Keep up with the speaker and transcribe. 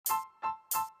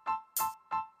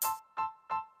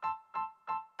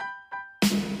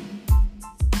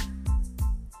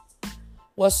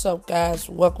What's up, guys?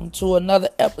 Welcome to another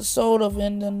episode of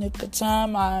In the Nick of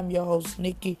Time. I am your host,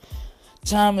 Nikki.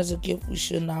 Time is a gift we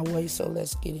should not waste, so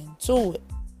let's get into it.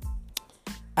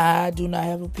 I do not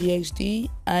have a PhD.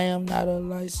 I am not a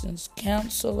licensed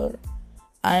counselor.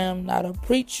 I am not a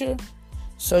preacher.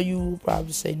 So you will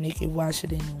probably say, Nikki, why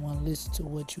should anyone listen to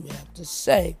what you have to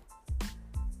say?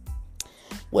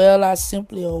 Well, I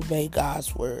simply obey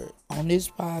God's word. On this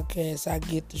podcast, I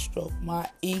get to stroke my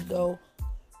ego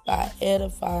by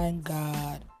edifying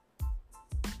God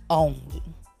only.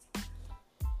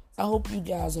 I hope you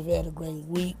guys have had a great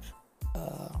week.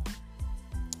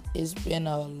 It's been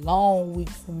a long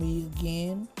week for me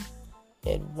again.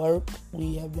 At work,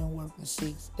 we have been working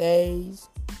 6 days.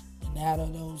 And out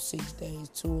of those 6 days,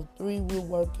 2 or 3, we're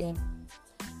working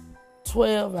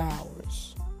 12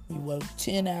 hours. We work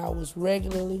 10 hours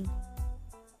regularly.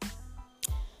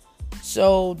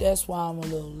 So that's why I'm a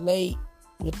little late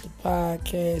with the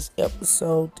podcast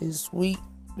episode this week,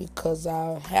 because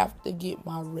I have to get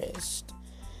my rest,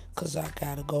 because I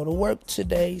got to go to work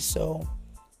today. So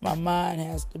my mind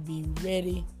has to be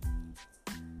ready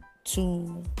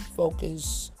to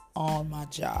focus on my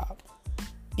job.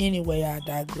 Anyway, I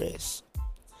digress.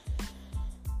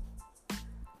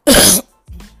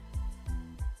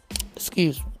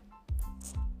 Excuse me.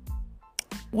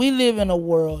 We live in a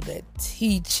world that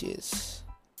teaches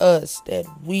us that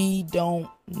we don't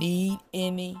need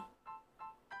anyone.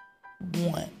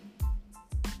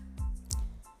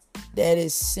 That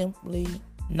is simply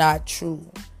not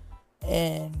true.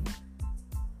 And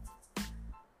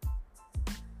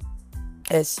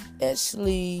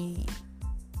especially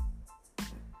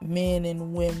men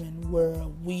and women where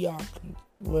we are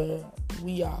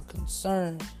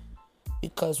concerned,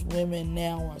 because women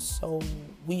now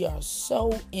we are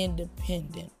so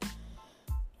independent.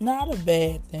 Not a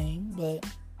bad thing, but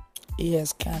it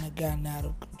has kind of gotten out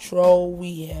of control.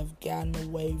 We have gotten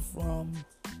away from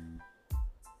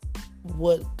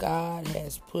what God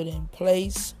has put in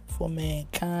place for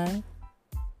mankind.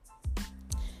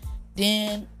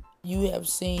 Then you have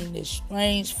seen this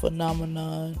strange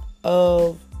phenomenon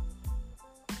of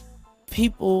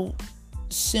people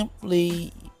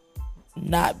simply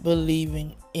not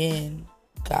believing in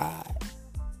God.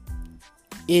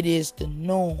 It is the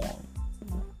norm.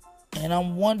 And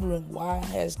I'm wondering, why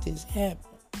has this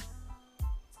happened?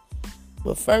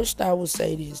 But first I will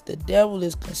say this: the devil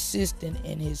is consistent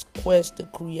in his quest to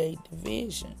create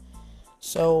division.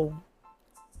 So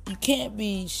you can't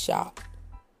be shocked,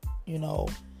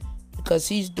 because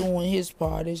he's doing his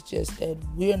part. It's just that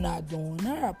we're not doing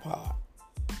our part.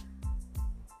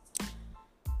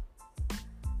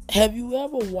 Have you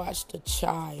ever watched a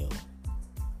child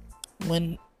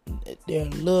when they're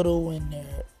little and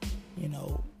they're,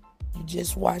 you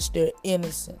just watch their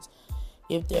innocence?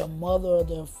 If their mother or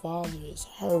their father is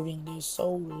hurting, they're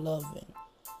so loving.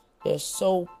 They're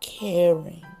so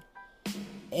caring.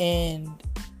 And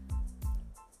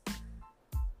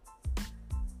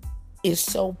it's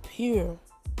so pure.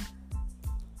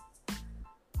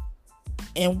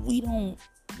 And we don't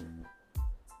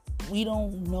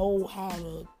know how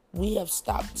to. We have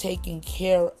stopped taking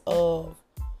care of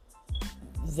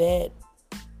that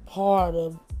part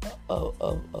of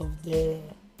their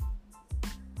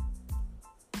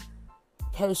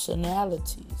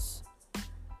personalities.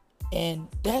 And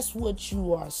that's what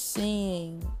you are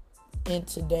seeing in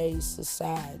today's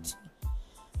society.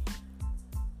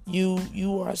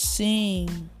 You are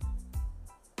seeing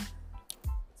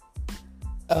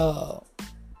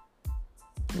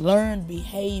learned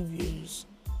behaviors,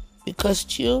 because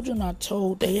children are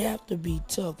told they have to be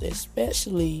tough,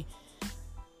 especially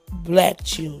black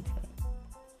children.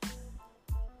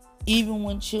 Even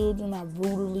when children are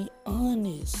brutally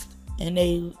honest and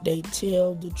they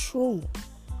tell the truth.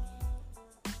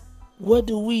 What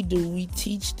do? We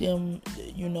teach them,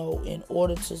 in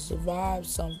order to survive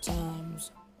sometimes,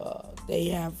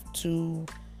 they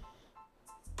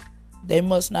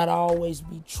must not always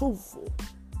be truthful.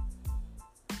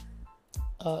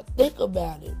 Think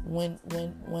about it. When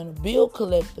a bill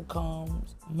collector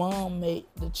comes,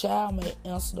 the child may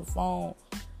answer the phone,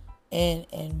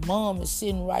 and mom is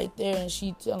sitting right there, and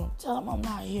she tell him I'm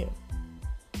not here.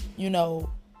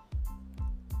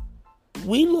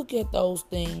 We look at those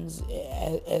things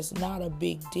as not a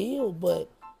big deal, but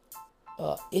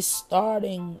it's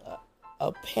starting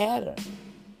a pattern.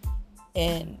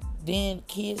 And then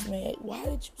kids may ask, why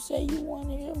did you say you weren't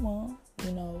here, Mom?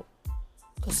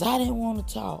 Because I didn't want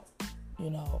to talk,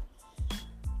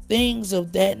 things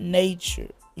of that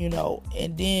nature,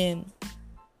 and then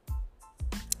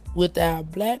with our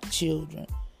black children,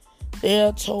 They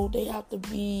are told they have to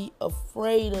be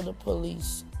afraid of the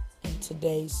police in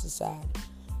today's society.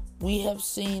 We have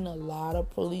seen a lot of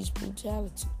police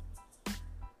brutality.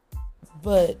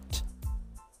 But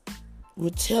we're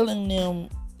telling them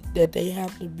that they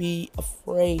have to be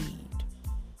afraid,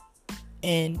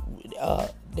 and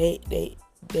they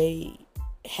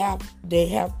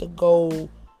have to go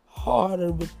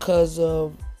harder because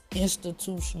of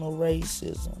institutional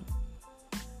racism.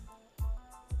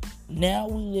 Now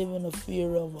we live in a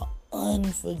fear of an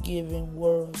unforgiving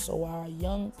world, so our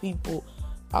young people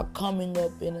are coming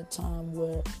up in a time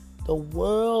where the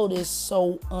world is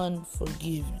so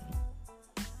unforgiving.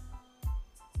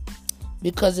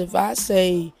 Because if I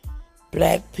say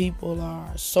black people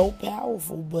are so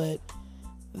powerful, but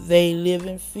they live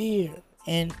in fear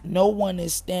and no one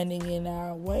is standing in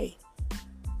our way,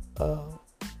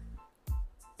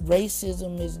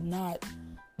 racism is not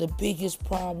the biggest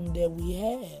problem that we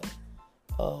have.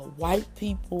 White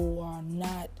people are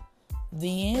not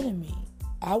the enemy.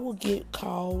 I will get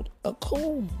called a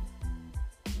coon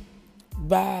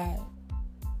by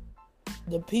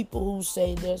the people who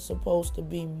say they're supposed to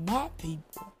be my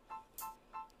people.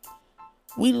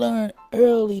 We learned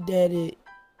early that it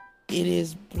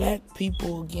is black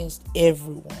people against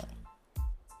everyone.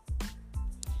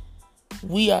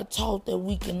 We are taught that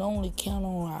we can only count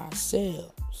on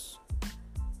ourselves.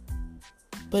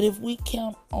 But if we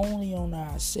count only on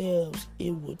ourselves,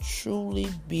 it would truly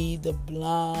be the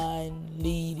blind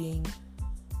leading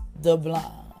the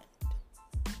blind.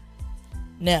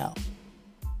 Now,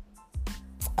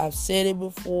 I've said it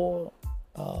before.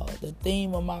 The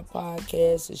theme of my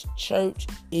podcast is church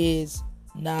is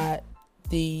not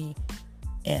the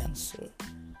answer.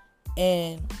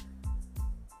 And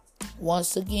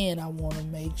once again, I want to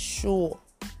make sure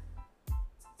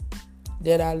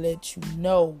that I let you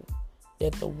know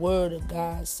that the word of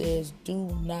God says,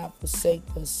 do not forsake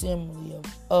the assembly of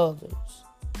others,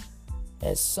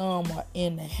 as some are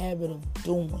in the habit of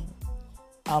doing.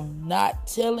 I'm not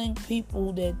telling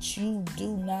people that you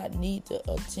do not need to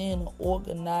attend an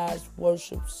organized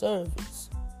worship service,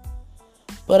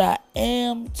 but I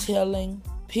am telling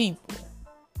people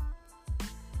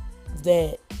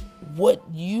that what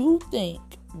you think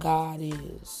God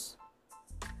is,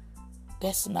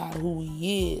 that's not who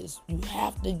He is. You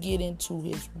have to get into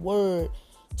His word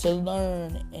to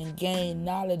learn and gain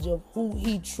knowledge of who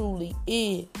He truly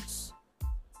is.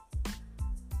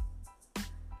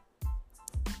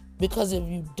 Because if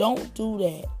you don't do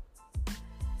that,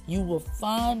 you will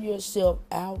find yourself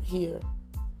out here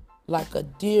like a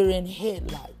deer in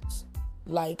headlights.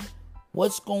 Like,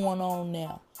 what's going on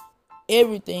now?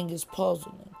 Everything is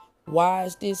puzzling. Why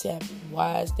is this happening?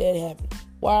 Why is that happening?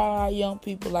 Why are our young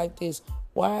people like this?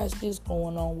 Why is this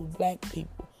going on with black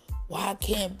people? Why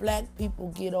can't black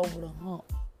people get over the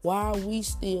hump? Why are we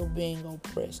still being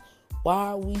oppressed? Why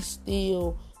are we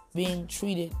still being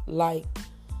treated like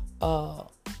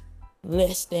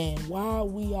less than? Why are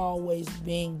we always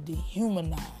being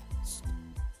dehumanized?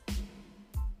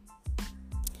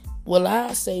 Well,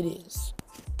 I'll say this.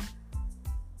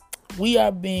 We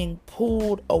are being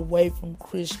pulled away from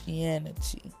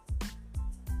Christianity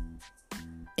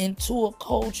into a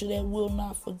culture that will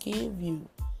not forgive you,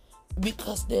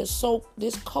 because this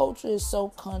culture is so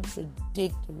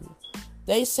contradictory.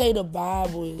 They say the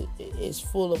Bible is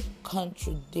full of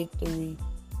contradictory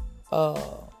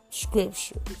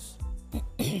scriptures.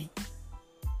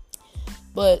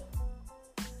 But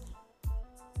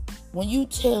when you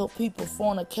tell people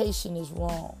fornication is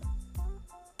wrong,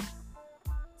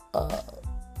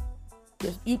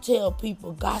 if you tell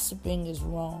people gossiping is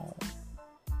wrong,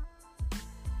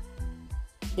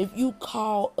 if you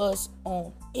call us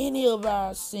on any of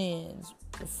our sins,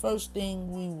 the first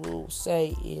thing we will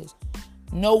say is,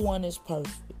 no one is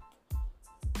perfect.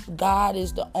 God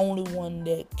is the only one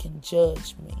that can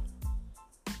judge me.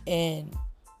 And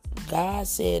God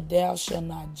said, thou shalt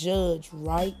not judge,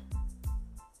 right?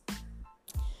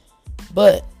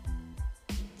 But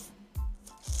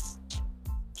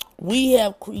we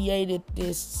have created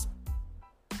this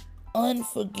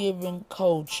unforgiving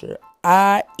culture,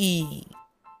 i.e.,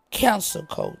 cancel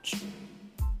culture.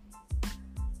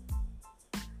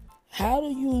 How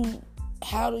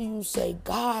do you say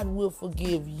God will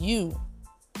forgive you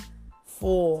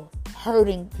for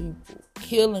hurting people,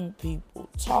 killing people,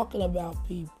 talking about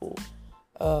people,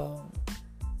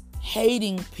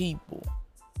 hating people,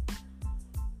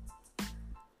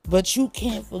 but you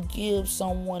can't forgive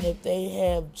someone if they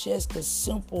have just a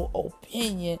simple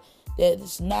opinion that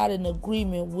is not in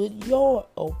agreement with your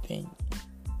opinion?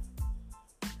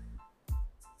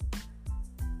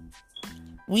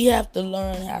 We have to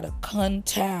learn how to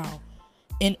kowtow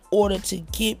in order to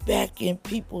get back in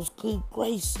people's good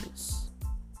graces.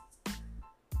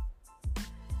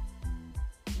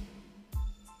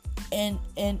 and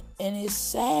it's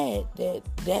sad that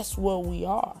that's where we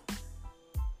are.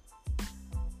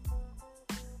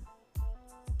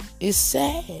 It's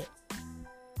sad.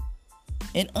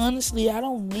 And honestly, I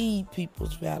don't need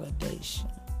people's validation.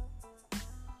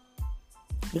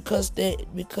 Because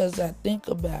I think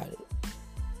about it.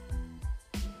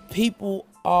 People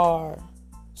are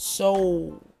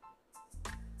so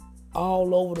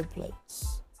all over the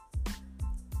place.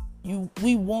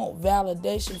 We want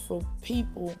validation from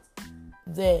people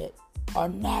that are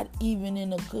not even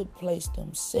in a good place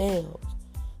themselves.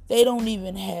 They don't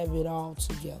even have it all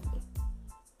together.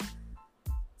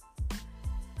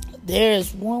 There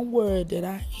is one word that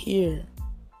I hear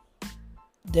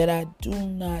that I do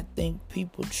not think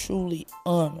people truly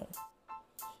honor.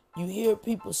 You hear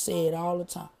people say it all the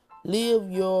time.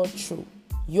 Live your truth.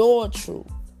 Your truth.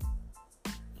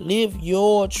 Live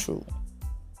your truth.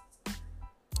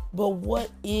 But what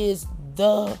is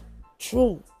the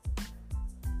truth?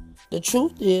 The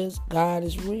truth is God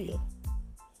is real.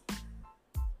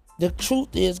 The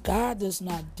truth is God does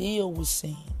not deal with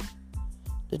sin.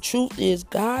 The truth is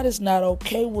God is not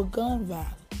okay with gun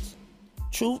violence.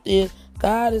 Truth is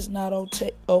God is not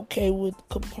okay with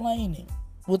complaining,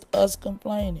 with us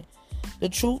complaining. The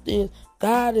truth is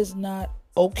God is not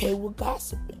okay with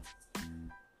gossiping.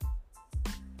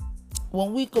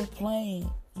 When we complain,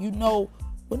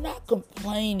 we're not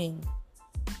complaining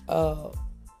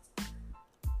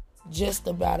just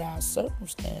about our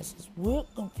circumstances. We're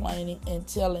complaining and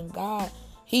telling God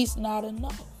He's not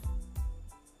enough.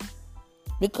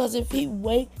 Because if He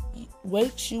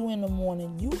wakes you in the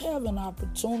morning, you have an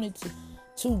opportunity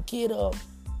to get up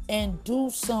and do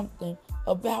something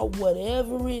about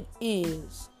whatever it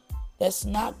is that's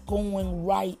not going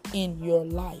right in your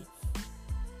life.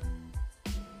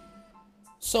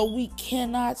 So we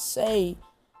cannot say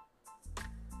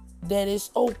that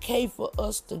it's okay for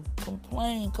us to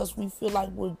complain because we feel like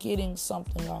we're getting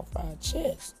something off our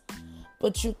chest.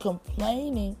 But you're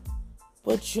complaining,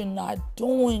 but you're not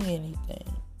doing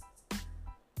anything.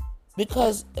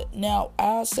 Because now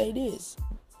I'll say this,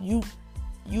 you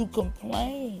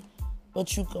complain,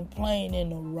 but you complain in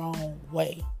the wrong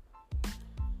way.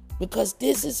 Because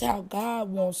this is how God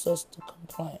wants us to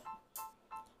complain.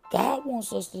 God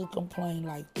wants us to complain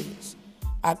like this.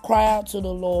 I cry out to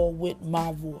the Lord with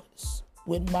my voice.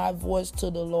 With my voice to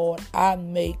the Lord, I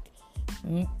make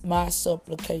my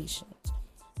supplications.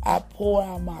 I pour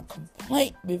out my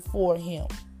complaint before Him.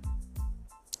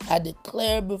 I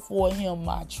declare before Him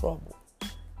my trouble.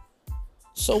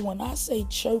 So when I say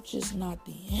church is not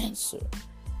the answer,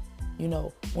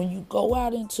 when you go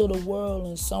out into the world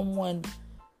and someone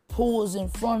pulls in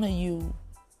front of you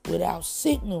without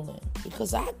signaling,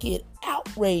 because I get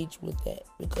outraged with that,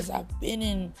 because I've been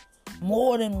in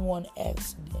more than one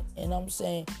accident, and I'm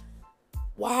saying,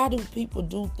 why do people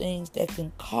do things that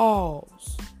can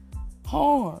cause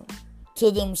harm to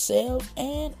themselves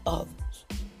and others?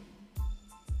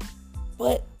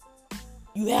 But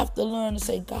you have to learn to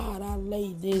say, God, I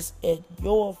lay this at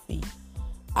your feet.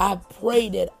 I pray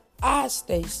that I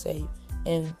stay safe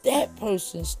and that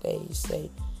person stays safe,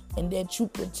 and that you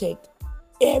protect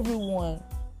everyone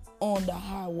on the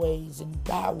highways and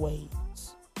byways.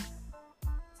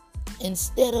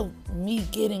 Instead of me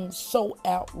getting so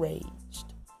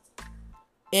outraged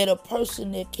at a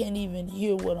person that can't even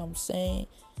hear what I'm saying,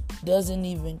 doesn't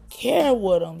even care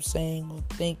what I'm saying or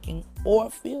thinking or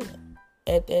feeling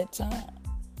at that time.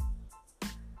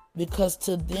 Because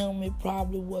to them, it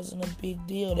probably wasn't a big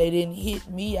deal. They didn't hit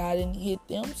me, I didn't hit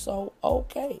them, so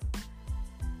okay.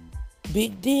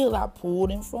 Big deal, I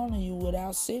pulled in front of you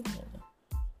without signaling.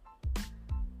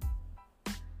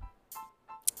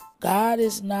 God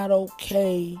is not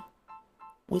okay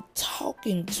with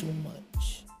talking too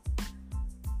much.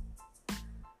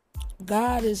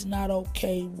 God is not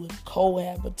okay with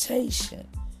cohabitation.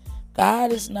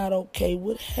 God is not okay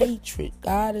with hatred.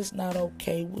 God is not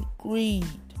okay with greed.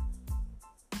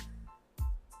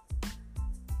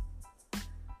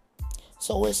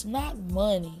 So it's not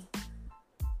money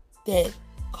that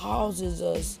causes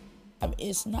us,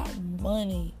 it's not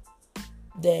money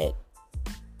that,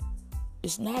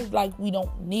 it's not like we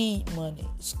don't need money,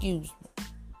 excuse me.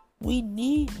 We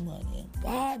need money, and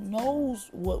God knows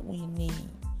what we need.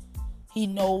 He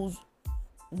knows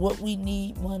what we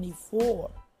need money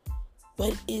for.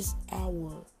 But it's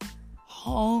our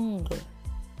hunger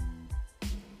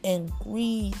and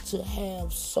greed to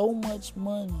have so much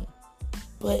money,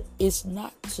 but it's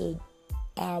not to,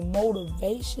 our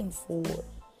motivation for it,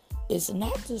 it's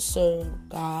not to serve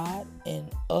God and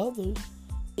others.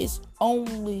 It's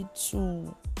only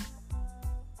to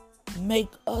make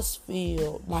us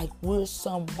feel like we're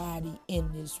somebody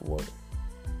in this world.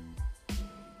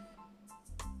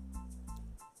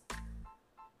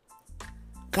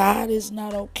 God is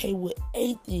not okay with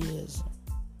atheism.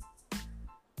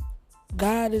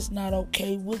 God is not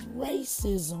okay with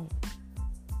racism.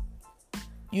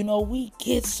 You know, we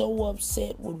get so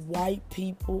upset with white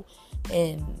people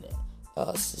and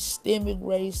systemic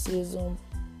racism.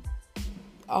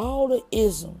 All the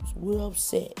isms, we're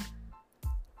upset.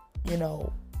 You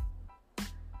know.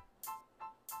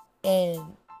 And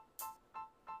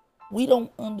we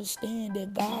don't understand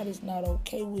that God is not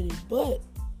okay with it. But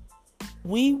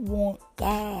we want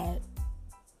God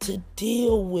to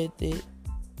deal with it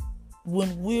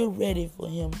when we're ready for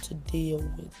him to deal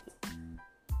with it.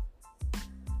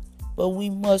 But we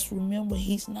must remember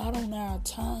he's not on our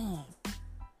time.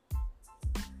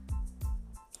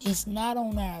 He's not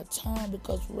on our time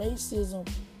because racism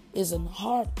is a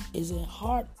heart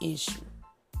issue.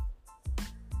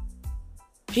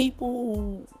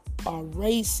 People who are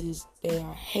racist, they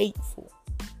are hateful.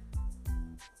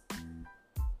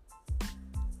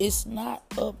 It's not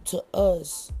up to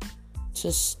us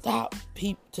to stop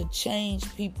people, to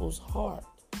change people's heart.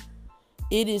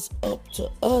 It is up to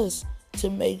us to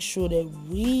make sure that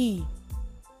we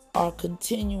are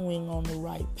continuing on the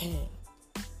right path.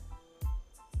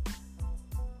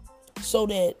 So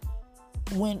that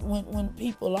when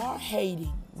people are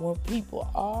hating, when people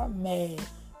are mad,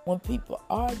 when people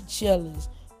are jealous,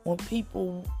 when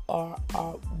people are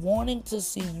wanting to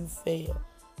see you fail,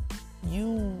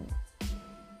 you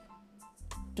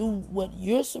do what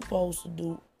you're supposed to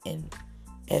do. And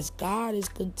as God is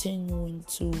continuing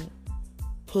to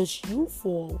push you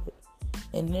forward,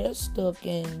 and they're stuck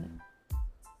in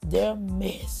their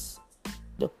mess,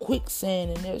 the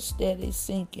quicksand, and they're steady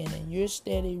sinking, and you're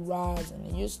steady rising,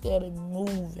 and you're steady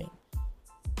moving,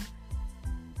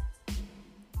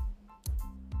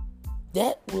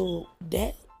 that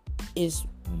is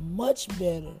much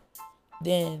better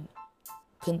than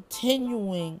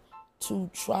continuing to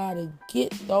try to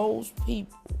get those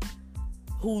people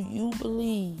who you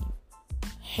believe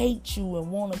hate you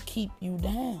and want to keep you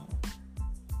down.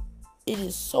 It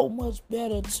is so much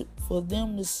better for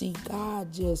them to see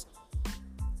God just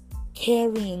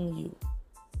carrying you,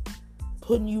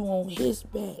 putting you on his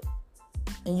back,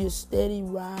 and you're steady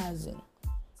rising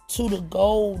to the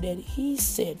goal that he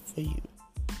set for you,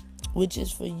 which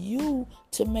is for you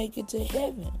to make it to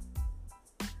heaven.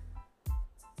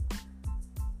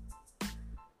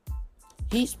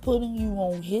 He's putting you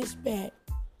on his back,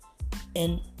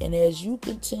 and as you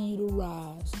continue to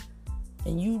rise,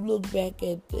 and you look back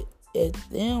at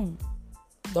them,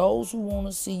 those who want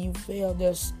to see you fail,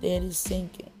 they're steady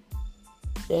sinking.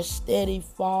 They're steady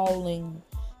falling.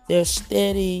 They're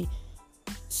steady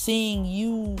seeing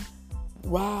you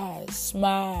rise,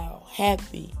 smile,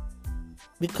 happy,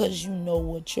 because you know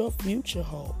what your future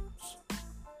holds.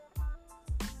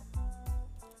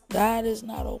 God is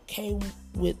not okay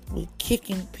with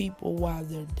kicking people while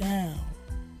they're down.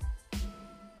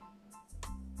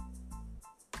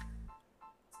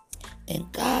 And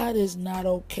God is not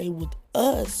okay with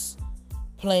us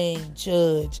playing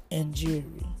judge and jury.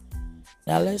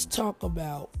 Now let's talk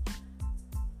about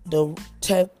the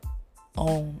take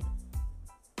on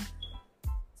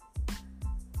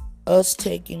us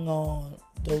taking on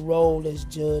the role as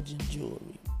judge and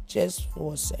jury, just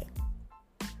for a second.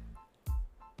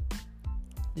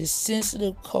 This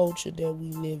sensitive culture that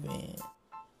we live in,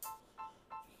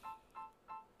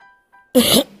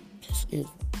 excuse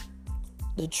me,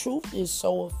 the truth is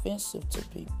so offensive to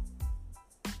people.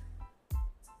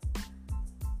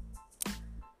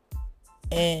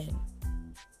 And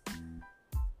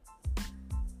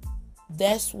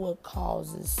that's what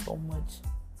causes so much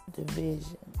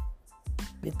division,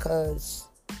 because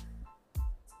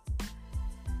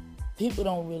people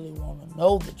don't really want to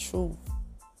know the truth.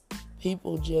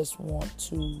 People just want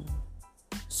to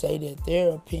say that their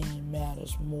opinion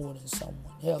matters more than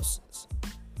someone else's.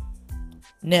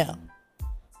 Now,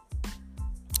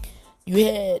 you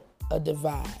had a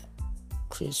divide.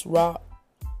 Chris Rock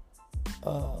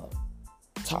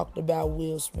talked about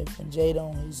Will Smith and Jada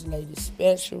on his latest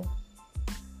special,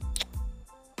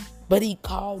 but he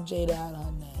called Jada out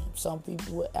her name. Some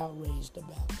people were outraged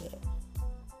about that.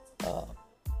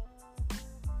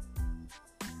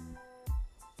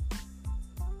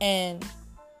 And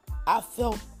I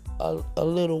felt a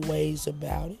little ways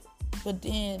about it. But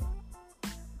then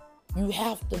you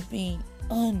have to be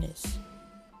honest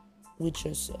with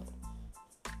yourself.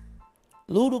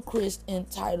 Ludacris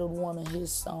entitled one of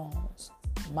his songs,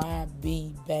 "My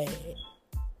Be Bad."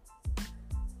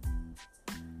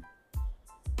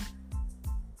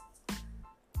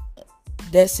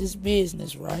 That's his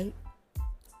business, right?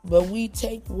 But we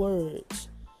take words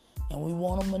and we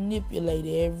want to manipulate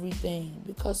everything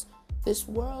because this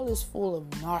world is full of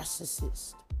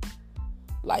narcissists.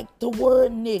 Like the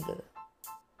word nigger,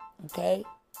 okay?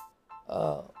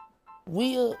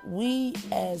 We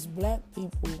as black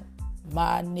people,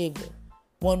 my nigger,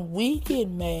 when we get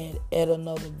mad at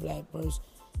another black person,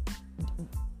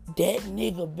 that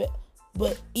nigga,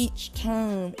 but each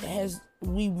term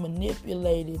we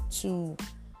manipulated to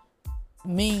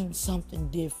mean something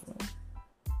different.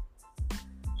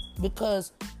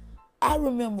 Because I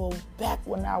remember back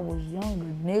when I was younger,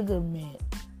 nigger meant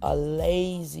a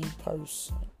lazy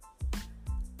person,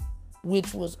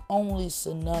 which was only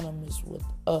synonymous with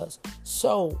us.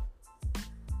 So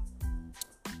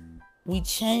we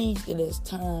changed it as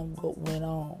time went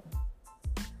on.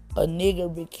 A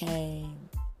nigger became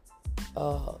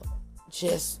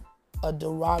just a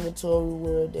derogatory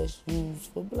word that's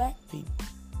used for black people.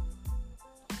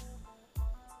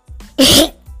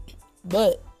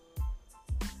 But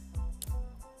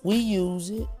we use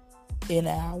it in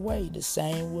our way, the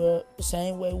same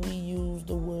way we use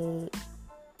the word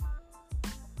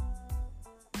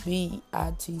bitch,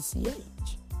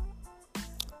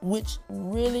 which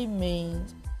really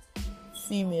means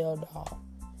female dog.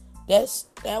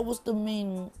 That was the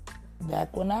meaning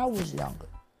back when I was younger.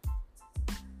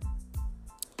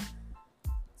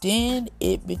 Then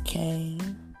it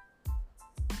became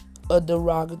a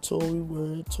derogatory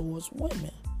word towards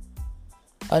women.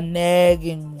 A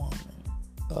nagging woman.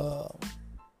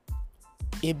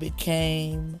 It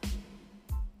became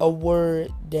a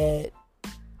word that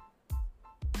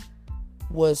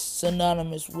was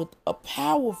synonymous with a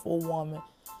powerful woman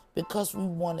because we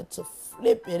wanted to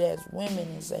flip it as women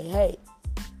and say, hey,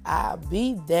 I'll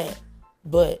be that.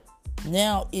 But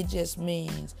now it just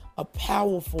means a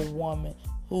powerful woman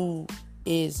who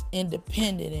is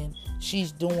independent and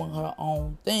she's doing her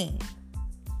own thing.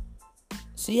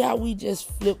 See how we just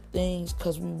flip things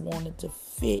because we wanted to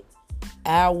fit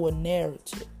our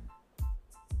narrative.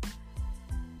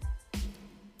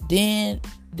 Then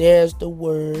there's the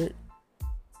word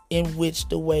in which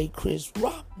the way Chris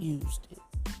Rock used it,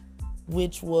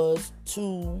 which was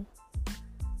to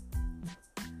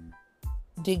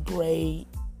degrade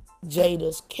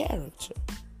Jada's character.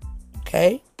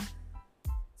 Okay?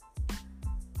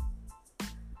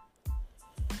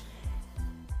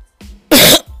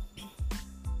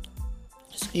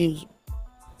 Excuse me.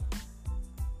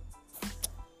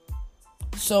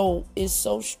 So it's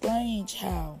so strange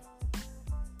how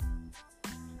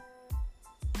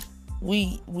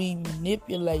we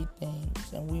manipulate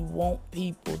things and we want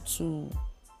people to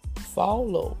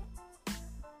follow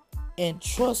and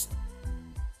trust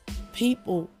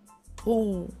people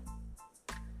who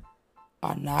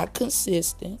are not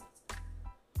consistent.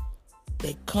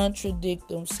 They contradict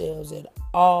themselves at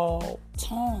all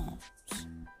times.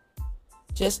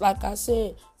 Just like I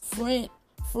said, friend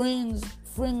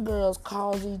girls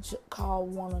call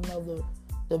one another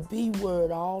the B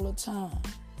word all the time.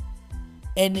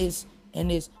 And it's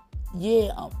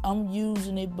I'm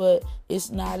using it, but it's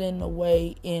not in the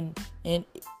way and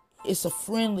it's a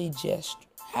friendly gesture.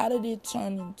 How did it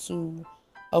turn into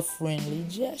a friendly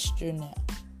gesture now?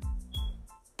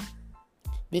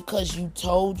 Because you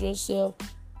told yourself,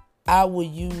 I would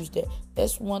use that.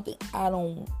 That's one thing I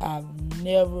would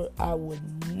never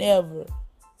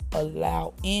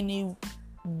allow any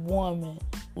woman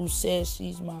who says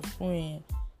she's my friend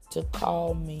to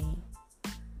call me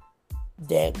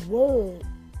that word,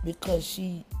 because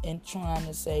she and trying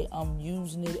to say I'm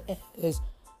using it as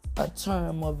a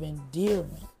term of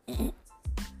endearment.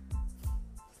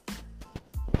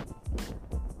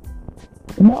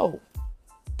 No.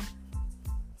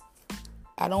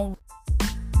 I don't.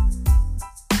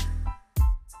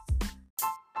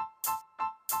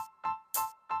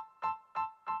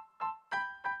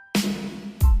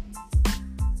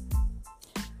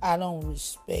 I don't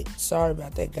respect. Sorry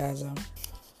about that, guys. I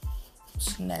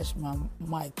snatched my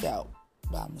mic out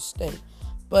by mistake.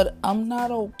 But I'm not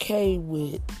okay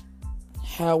with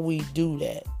how we do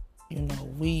that. You know,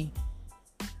 we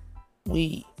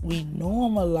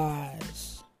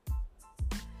normalize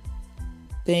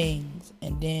things,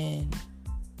 and then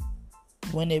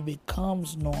when it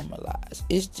becomes normalized,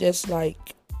 it's just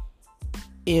like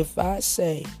if I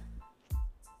say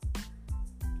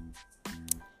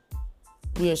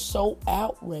we're so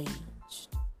outraged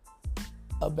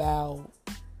about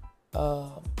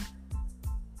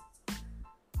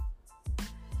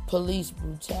police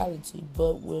brutality,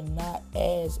 but we're not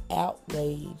as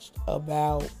outraged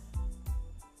about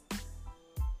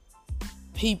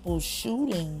people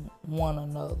shooting one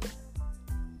another.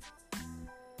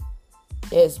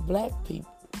 as black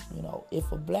people.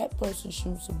 If a black person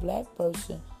shoots a black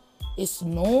person, it's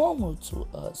normal to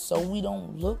us. So we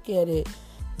don't look at it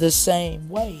the same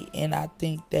way. And I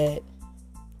think that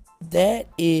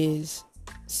is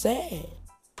sad.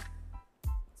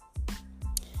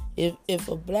 If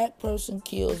a black person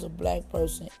kills a black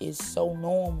person, it's so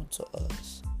normal to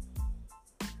us.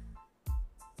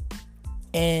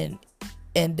 And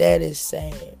that is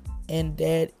sad. And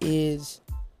that is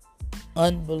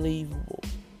unbelievable.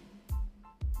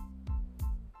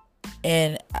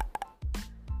 And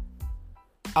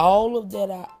all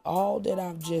that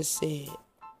I've just said,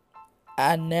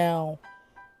 I now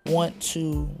want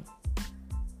to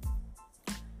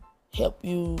help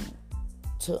you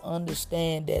to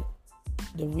understand that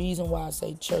the reason why I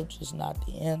say church is not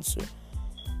the answer,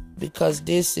 because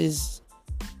this is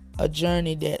a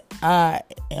journey that I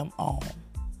am on,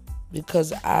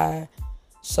 because I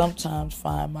sometimes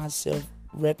find myself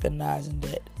recognizing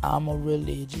that I'm a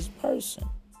religious person,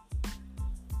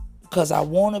 because I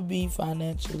want to be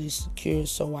financially secure,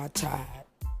 so I tithe.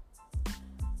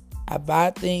 I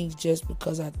buy things just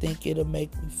because I think it'll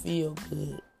make me feel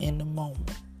good in the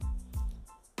moment.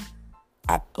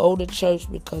 I go to church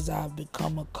because I've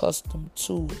become accustomed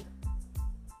to it.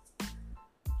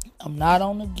 I'm not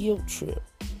on a guilt trip.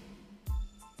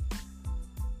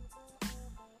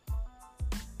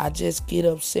 I just get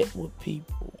upset with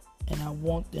people, and I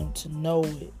want them to know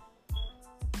it.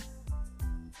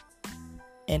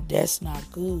 And that's not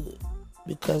good,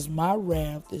 because my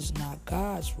wrath is not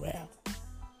God's wrath.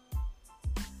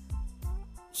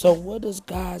 So what does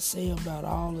God say about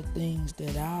all the things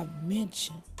that I've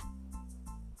mentioned?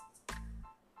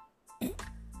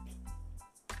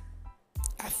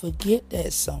 I forget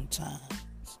that sometimes.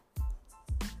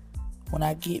 When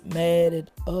I get mad at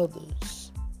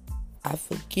others, I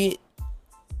forget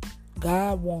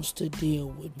God wants to deal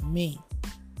with me.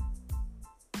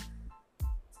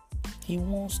 He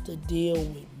wants to deal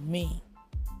with me.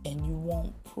 And you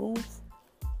want proof?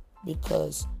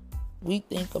 Because we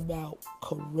think about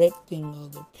correcting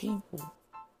other people.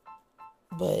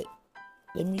 But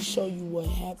let me show you what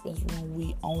happens when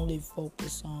we only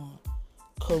focus on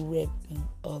correcting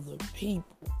other people.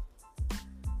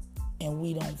 And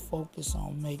we don't focus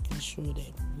on making sure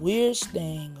that we're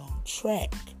staying on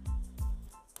track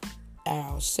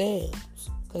ourselves.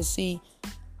 Because see,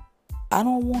 I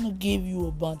don't want to give you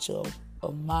a bunch of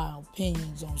my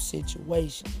opinions on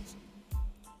situations.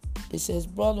 It says,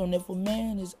 brethren, if a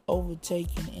man is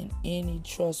overtaken in any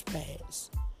trespass,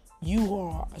 you who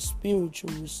are a spiritual,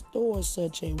 restore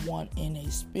such a one in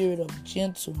a spirit of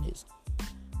gentleness,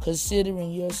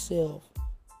 considering yourself,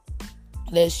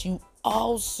 lest you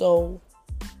also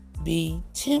be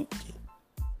tempted.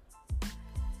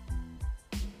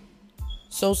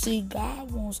 So see,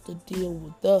 God wants to deal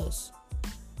with us.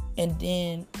 And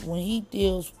then when he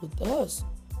deals with us,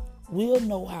 we'll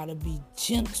know how to be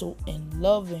gentle and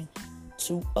loving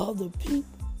to other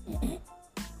people.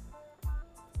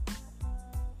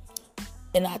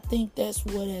 And I think that's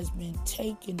what has been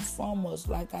taken from us.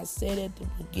 Like I said at the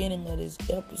beginning of this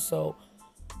episode,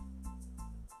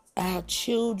 our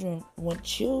children,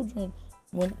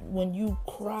 when you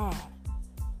cry,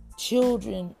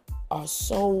 children are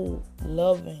so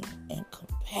loving and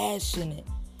compassionate.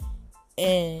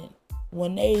 And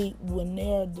when they're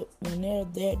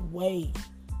that way,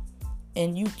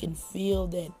 and you can feel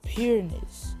that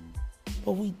pureness,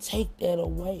 but we take that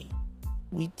away.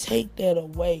 We teach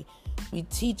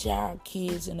our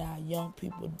kids and our young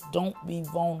people, don't be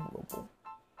vulnerable.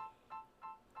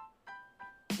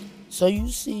 So you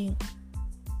see,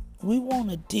 we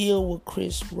want to deal with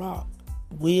Chris Rock,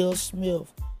 Will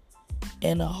Smith,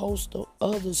 and a host of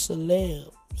other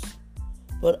celebs.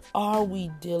 But are we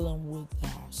dealing with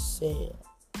ourselves?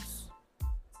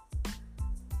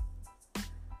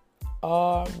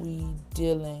 Are we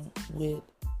dealing with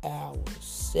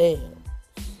ourselves?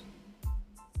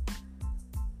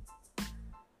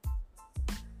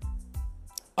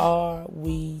 Are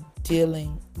we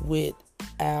dealing with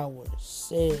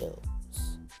ourselves?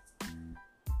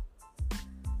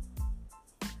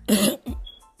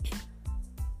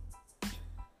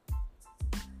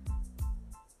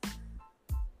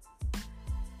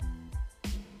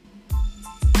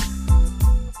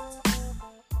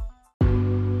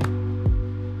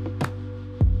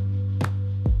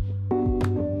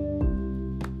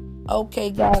 Okay,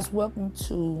 guys, welcome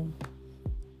to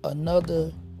a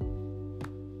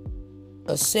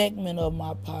segment of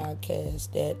my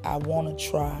podcast that I want to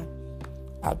try.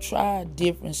 I've tried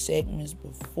different segments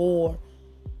before,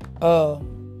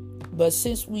 but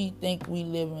since we think we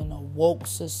live in a woke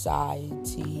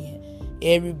society and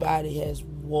everybody has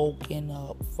woken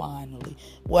up finally.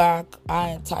 Where I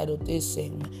entitled this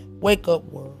segment, Wake Up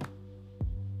World.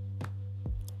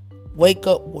 Wake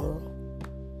Up World.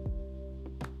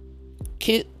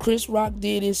 Chris Rock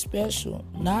did his special,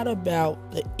 not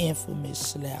about the infamous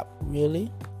slap,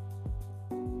 really.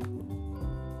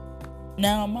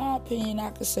 Now, in my opinion,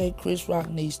 I could say Chris Rock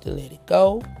needs to let it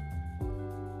go.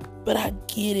 But I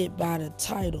get it by the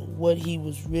title, what he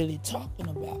was really talking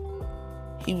about.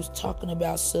 He was talking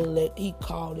about he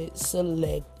called it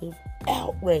selective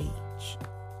outrage.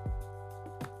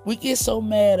 We get so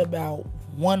mad about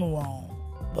one wrong,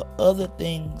 but other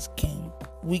things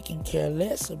we can care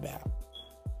less about.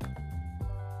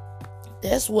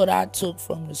 That's what I took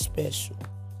from the special.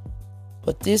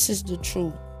 But this is the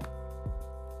truth.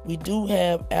 We do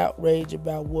have outrage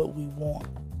about what we want.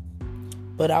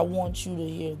 But I want you to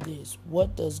hear this.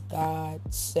 What does God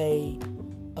say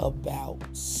about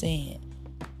sin?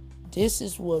 This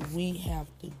is what we have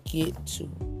to get to.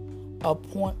 A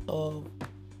point of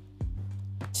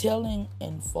telling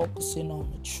and focusing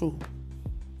on the truth.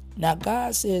 Now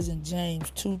God says in James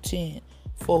 2:10,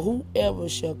 for whoever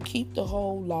shall keep the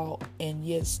whole law and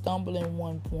yet stumble in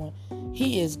one point,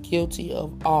 he is guilty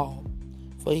of all.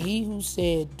 For he who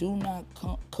said, do not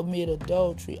commit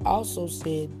adultery, also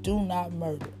said, do not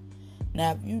murder.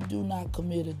 Now, if you do not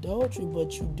commit adultery,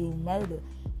 but you do murder,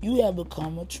 you have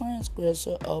become a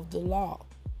transgressor of the law.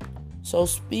 So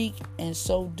speak and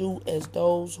so do as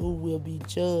those who will be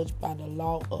judged by the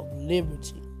law of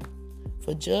liberty.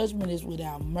 For judgment is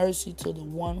without mercy to the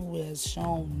one who has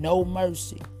shown no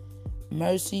mercy.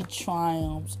 Mercy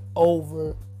triumphs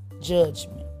over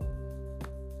judgment.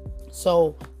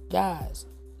 So, guys,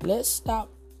 let's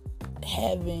stop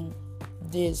having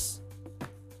this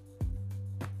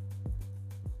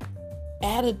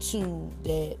attitude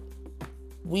that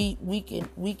we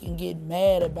can get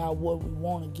mad about what we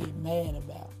want to get mad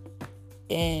about.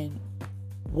 And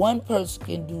one person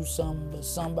can do something, but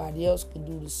somebody else can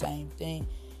do the same thing.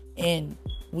 And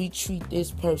we treat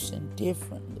this person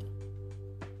differently.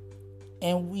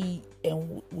 And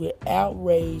we're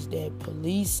outraged at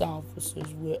police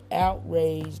officers. We're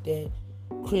outraged at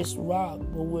Chris Rock,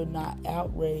 but we're not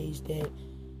outraged at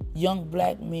young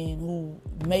black men who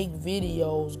make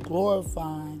videos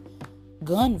glorifying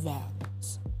gun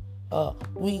violence.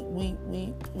 We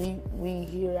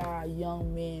hear our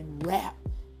young men rap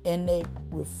and they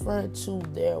refer to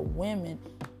their women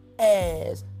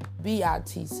as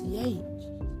bitch.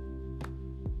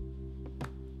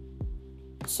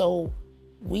 So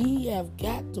we have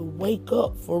got to wake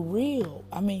up for real.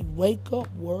 I mean, wake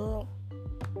up, world.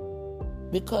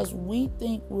 Because we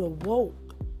think we're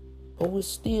woke, but we're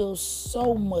still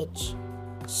so much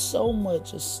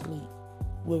asleep.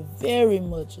 We're very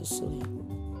much asleep.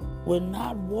 We're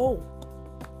not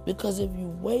woke. Because if you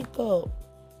wake up,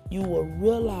 you will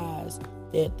realize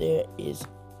that there is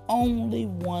only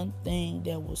one thing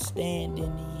that will stand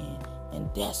in the end, and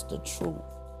that's the truth.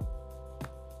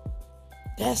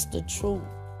 That's the truth.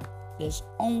 There's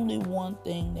only one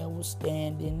thing that will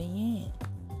stand in the end.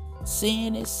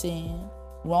 Sin is sin,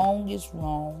 wrong is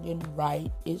wrong, and right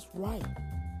is right.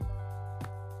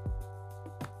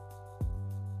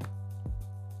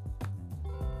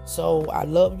 So I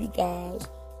love you guys.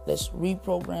 Let's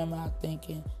reprogram our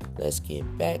thinking. Let's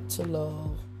get back to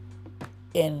love.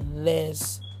 And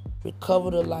let's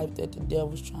recover the life that the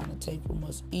devil's trying to take from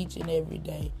us each and every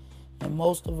day. And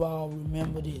most of all,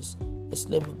 remember this. Let's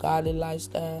live a godly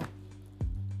lifestyle.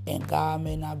 And God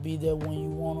may not be there when you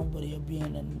want him, but he'll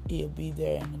be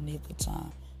there in the nick of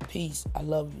time. Peace. I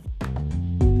love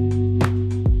you.